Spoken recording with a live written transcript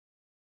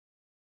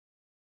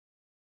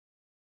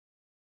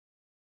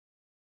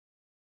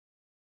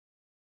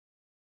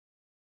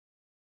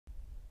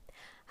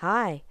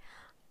Hi,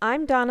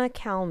 I'm Donna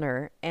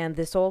Kallner, and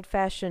this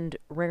old-fashioned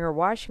Wringer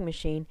washing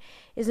machine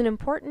is an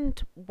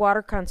important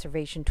water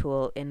conservation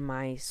tool in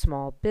my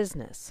small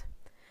business.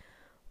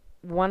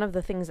 One of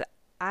the things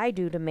I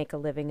do to make a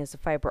living as a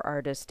fiber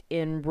artist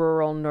in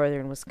rural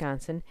northern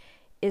Wisconsin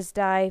is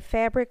dye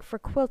fabric for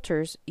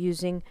quilters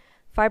using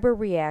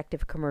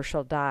fiber-reactive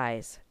commercial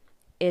dyes.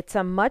 It's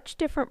a much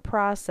different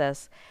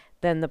process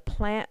than the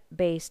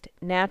plant-based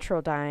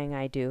natural dyeing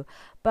I do,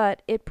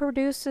 but it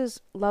produces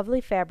lovely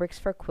fabrics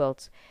for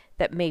quilts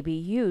that may be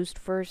used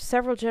for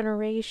several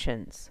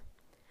generations.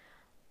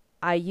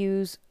 I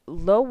use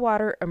low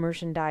water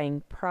immersion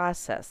dyeing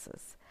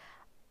processes.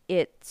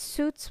 It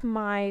suits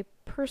my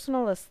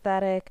personal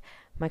aesthetic,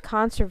 my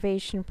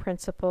conservation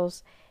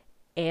principles,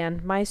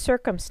 and my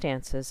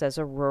circumstances as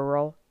a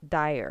rural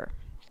dyer.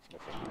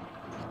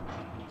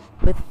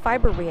 With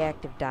fiber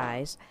reactive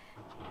dyes,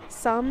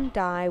 some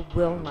dye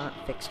will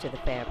not fix to the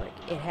fabric.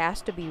 It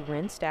has to be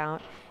rinsed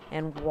out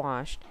and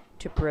washed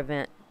to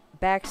prevent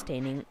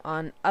backstaining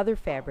on other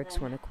fabrics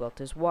when a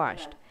quilt is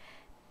washed.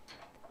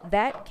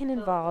 That can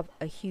involve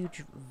a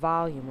huge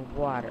volume of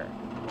water.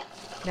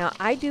 Now,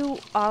 I do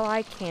all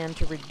I can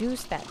to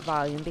reduce that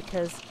volume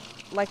because,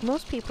 like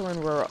most people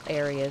in rural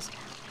areas,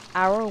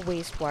 our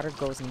wastewater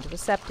goes into a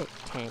septic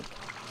tank.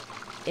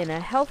 In a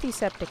healthy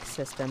septic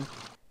system,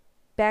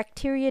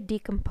 bacteria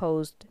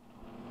decomposed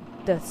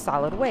the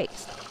solid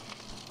waste.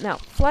 Now,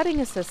 flooding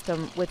a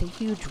system with a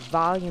huge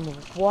volume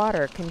of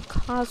water can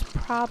cause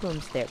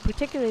problems there,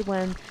 particularly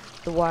when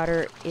the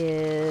water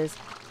is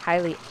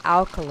highly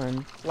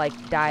alkaline, like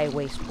dye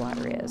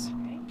wastewater is.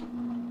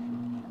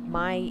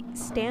 My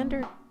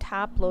standard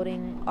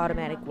top-loading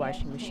automatic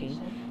washing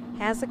machine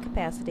has a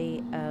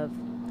capacity of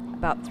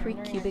about 3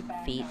 cubic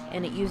feet,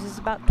 and it uses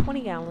about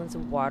 20 gallons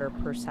of water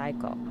per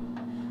cycle.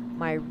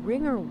 My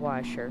Wringer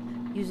washer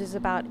uses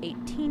about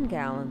 18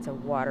 gallons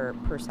of water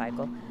per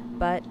cycle,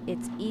 but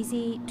it's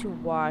easy to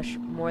wash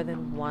more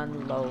than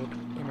one load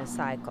in a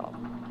cycle.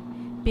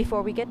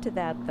 Before we get to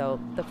that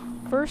though, the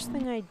first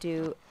thing I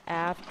do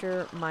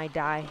after my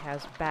dye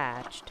has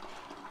batched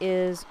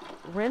is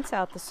rinse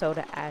out the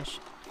soda ash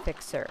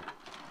fixer.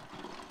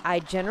 I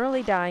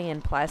generally dye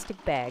in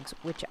plastic bags,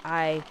 which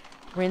I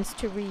rinse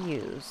to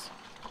reuse.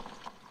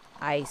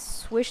 I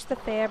swish the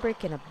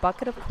fabric in a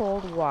bucket of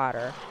cold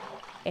water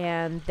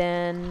and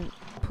then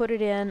put it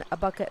in a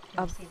bucket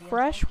of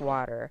fresh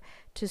water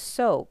to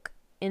soak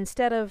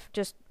instead of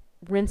just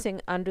rinsing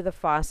under the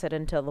faucet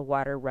until the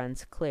water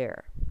runs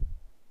clear.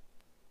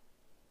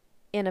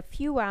 In a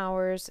few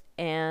hours,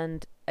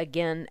 and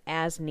again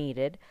as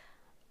needed,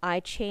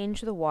 I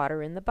change the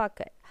water in the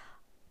bucket.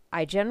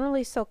 I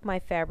generally soak my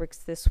fabrics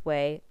this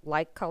way,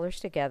 like colors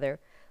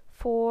together,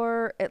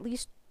 for at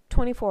least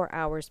 24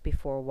 hours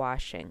before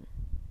washing.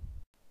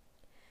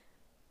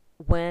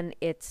 When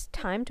it's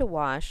time to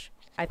wash,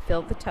 I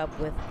fill the tub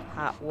with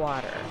hot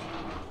water.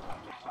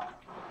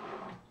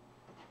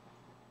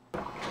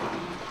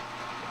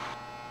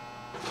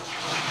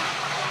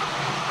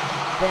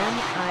 Then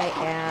I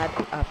add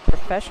a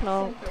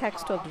professional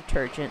textile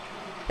detergent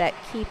that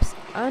keeps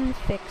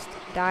unfixed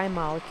dye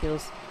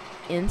molecules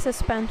in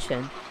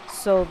suspension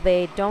so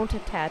they don't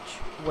attach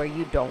where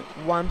you don't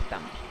want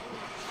them.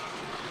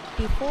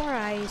 Before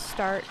I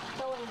start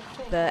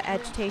the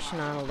agitation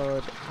on a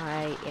load,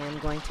 I am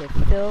going to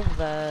fill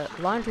the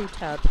laundry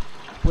tub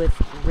with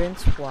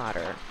rinse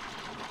water.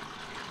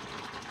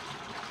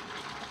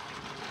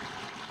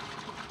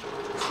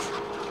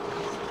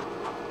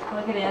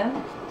 Plug it in.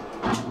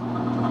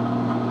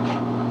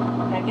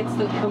 That gets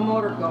the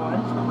motor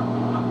going.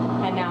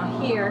 And now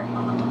here,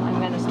 I'm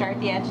going to start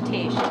the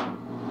agitation.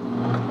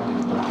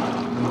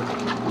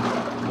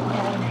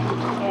 And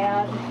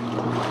add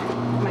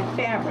my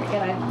fabric.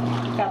 And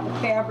I've got the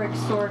fabric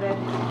sorted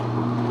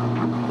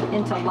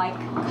into like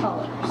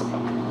colors.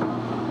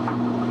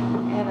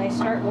 And I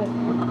start with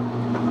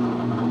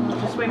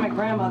this way my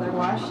grandmother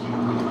washed.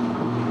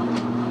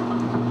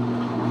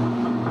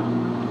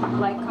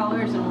 Light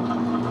colors, and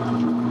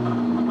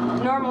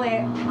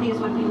normally these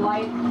would be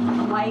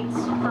lights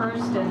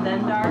first and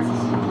then darks.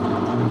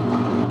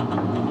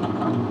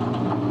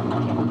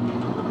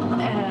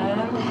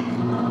 And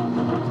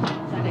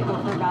let it go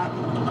for about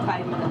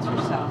 5 minutes or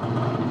so.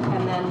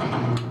 And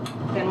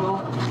then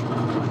we'll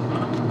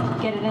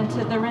get it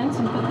into the rinse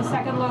and put the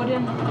second load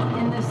in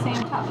this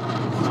same tub.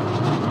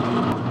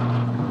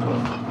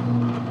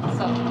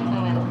 So I'm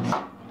going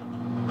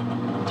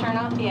to turn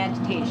off the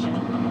agitation.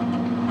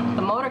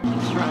 The motor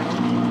keeps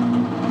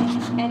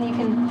running, and you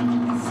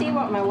can see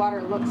what my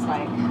water looks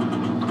like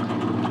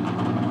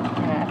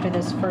after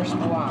this first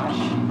wash.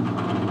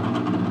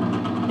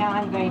 Now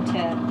I'm going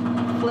to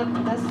flip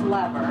this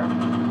lever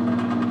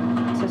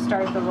to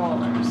start the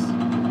rollers.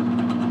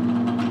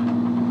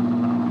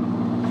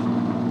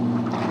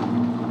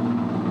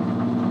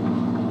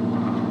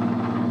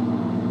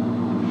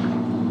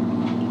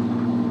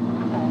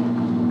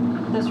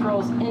 And this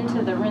rolls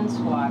into the rinse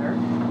water.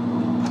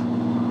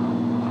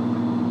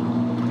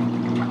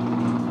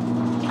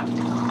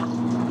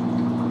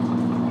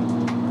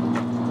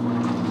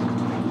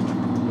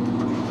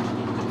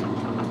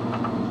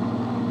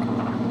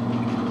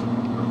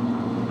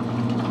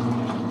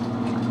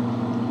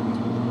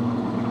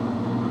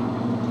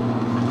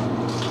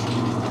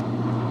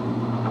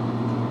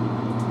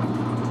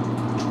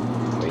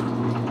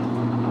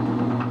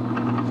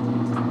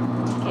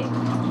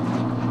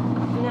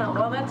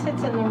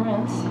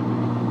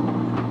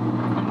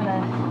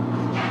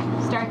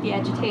 start the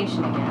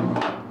agitation again.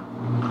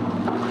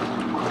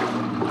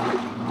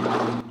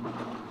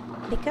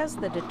 Because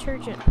the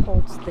detergent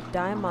holds the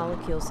dye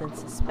molecules in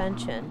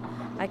suspension,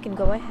 I can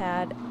go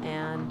ahead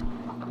and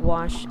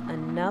wash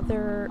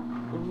another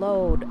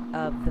load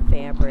of the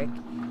fabric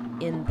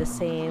in the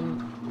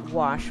same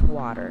wash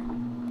water.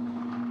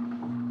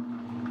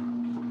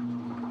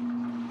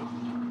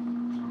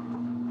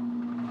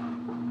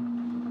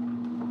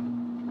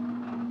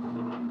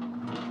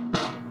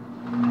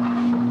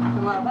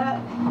 And while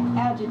that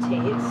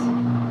agitates,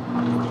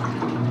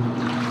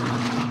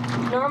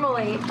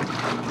 normally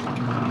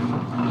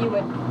you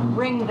would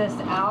wring this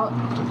out,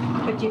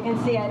 but you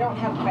can see I don't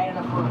have quite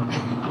enough room.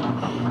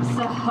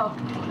 So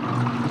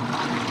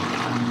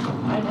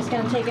I'm just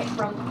going to take it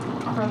from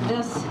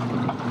this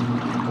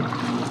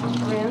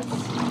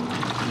rinse,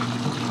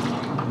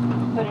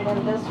 put it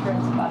in this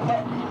rinse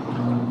bucket.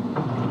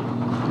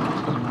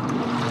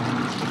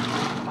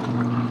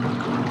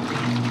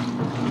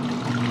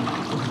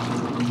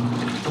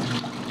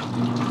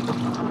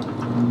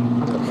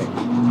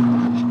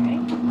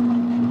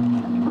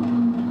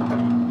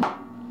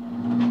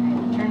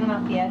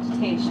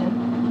 Agitation.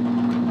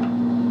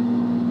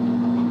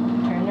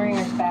 Turn the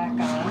ringers back on.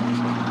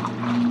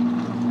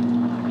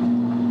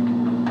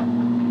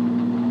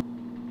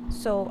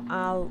 So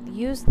I'll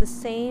use the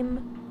same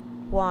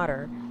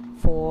water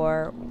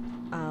for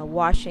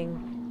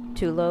washing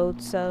 2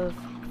 loads of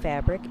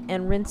fabric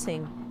and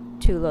rinsing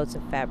 2 loads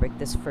of fabric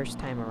this first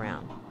time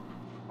around.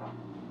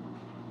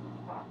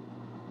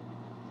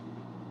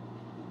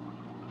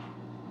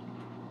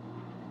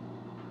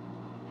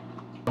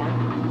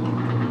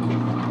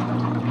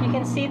 You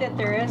can see that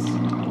there is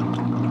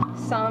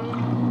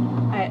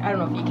some, I don't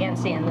know if you can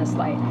see in this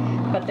light,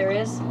 but there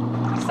is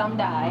some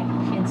dye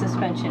in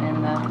suspension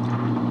in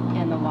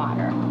the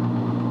water.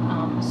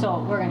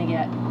 So we're going to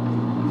get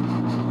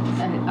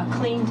a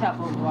clean tub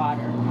of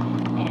water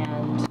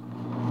and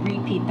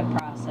repeat the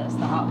process,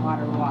 the hot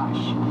water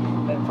wash.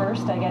 But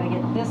first I got to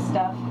get this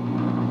stuff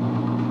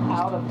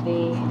out of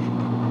the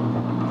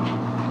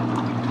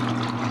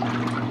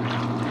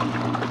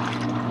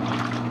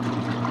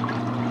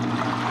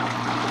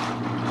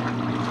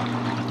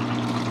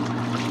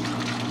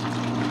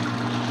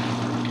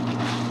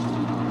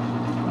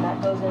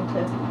goes into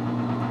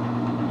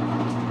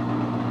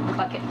the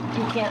bucket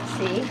you can't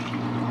see.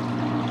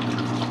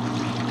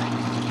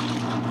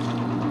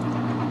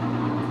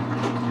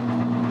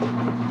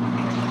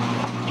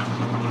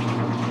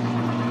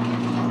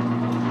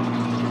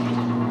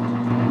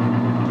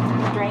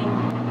 Drain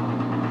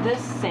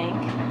this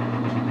sink.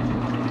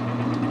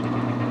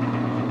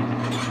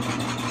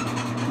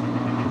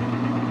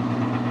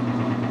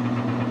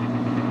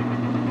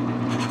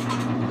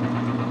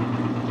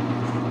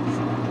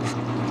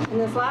 And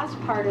this last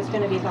part is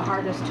going to be the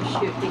hardest to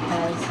shoot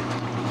because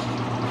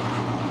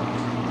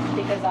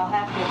I'll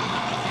have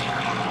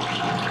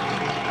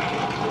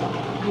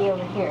to be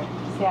over here.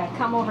 See, I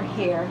come over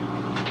here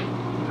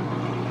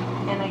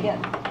and I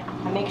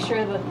make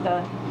sure that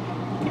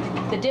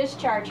the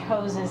discharge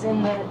hose is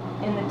in the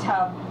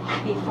tub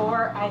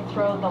before I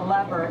throw the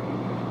lever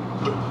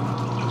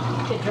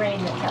to drain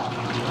the tub.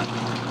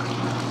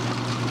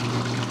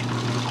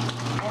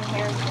 And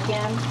here's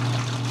again.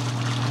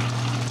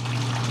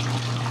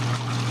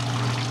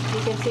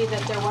 You can see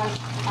that there was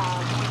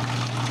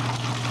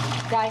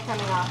dye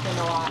coming off in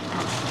the water.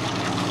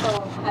 So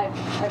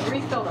I've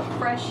refilled a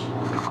fresh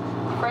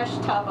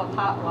tub of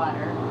hot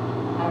water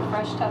and a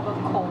fresh tub of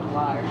cold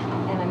water,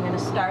 and I'm going to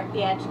start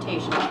the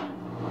agitation. And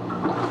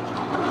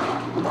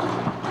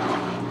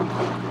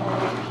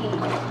repeat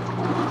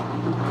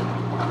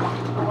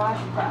the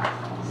wash process.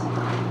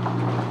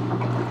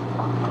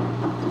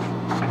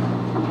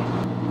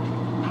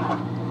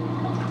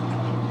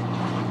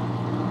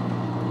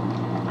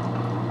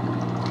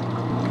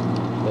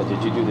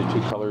 Did you do the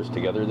 2 colors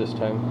together this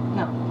time?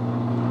 No.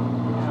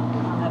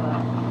 I'll have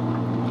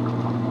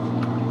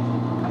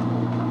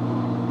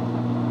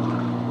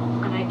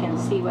and I can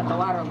see what the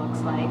water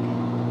looks like.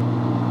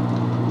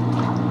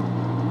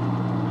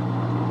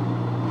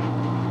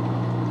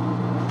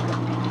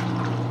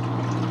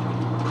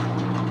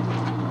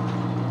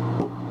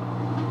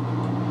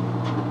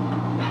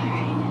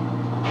 Alright.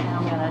 Now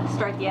I'm going to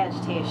start the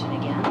agitation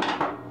again.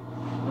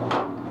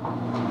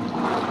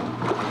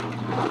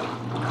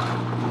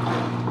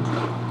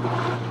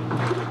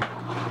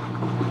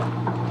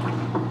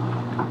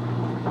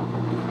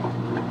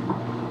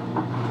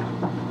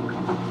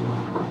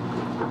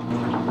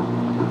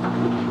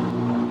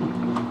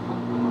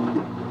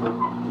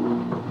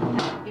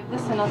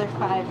 Another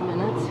 5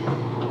 minutes,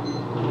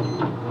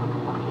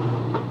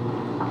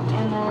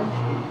 and then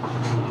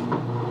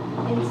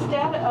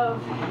instead of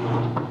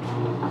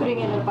putting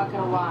it in a bucket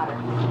of water,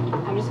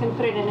 I'm just going to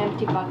put it in an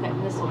empty bucket,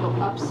 and this will go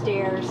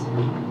upstairs,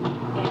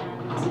 and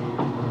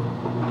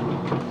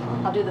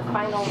I'll do the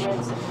final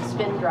rinse and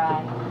spin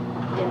dry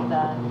in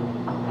the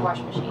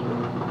wash machine.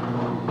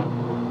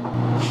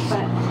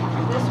 But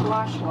this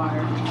wash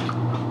water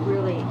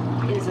really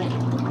isn't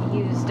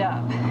used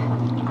up.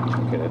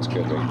 Okay, that's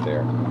good right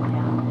there.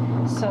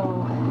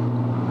 So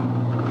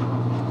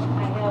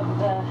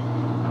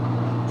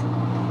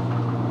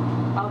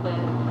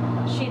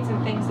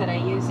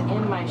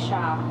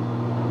shop,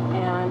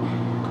 and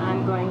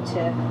I'm going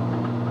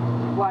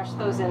to wash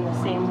those in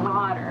the same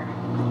water.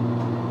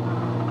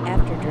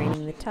 After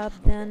draining the tub,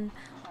 then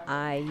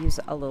I use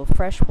a little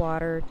fresh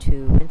water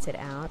to rinse it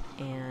out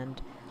and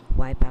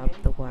wipe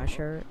out the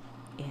washer,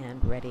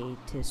 and ready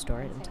to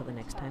store it until the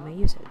next time I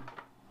use it.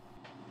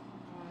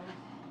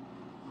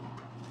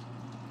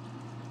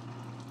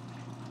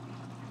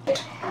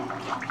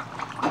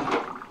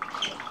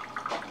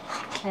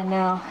 And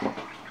now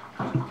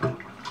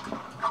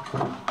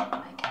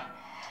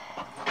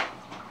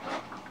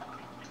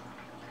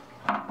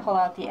pull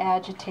out the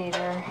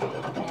agitator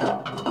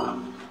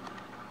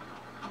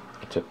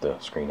Tip the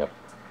screen up.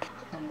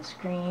 and the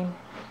screen.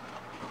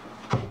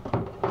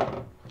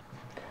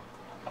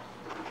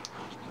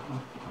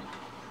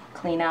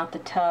 Clean out the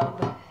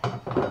tub.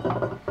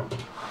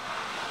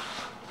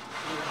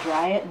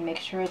 Dry it and make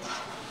sure it's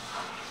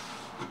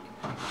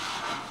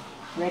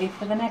ready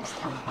for the next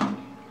time.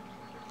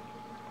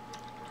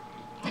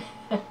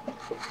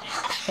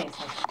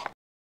 Thanks.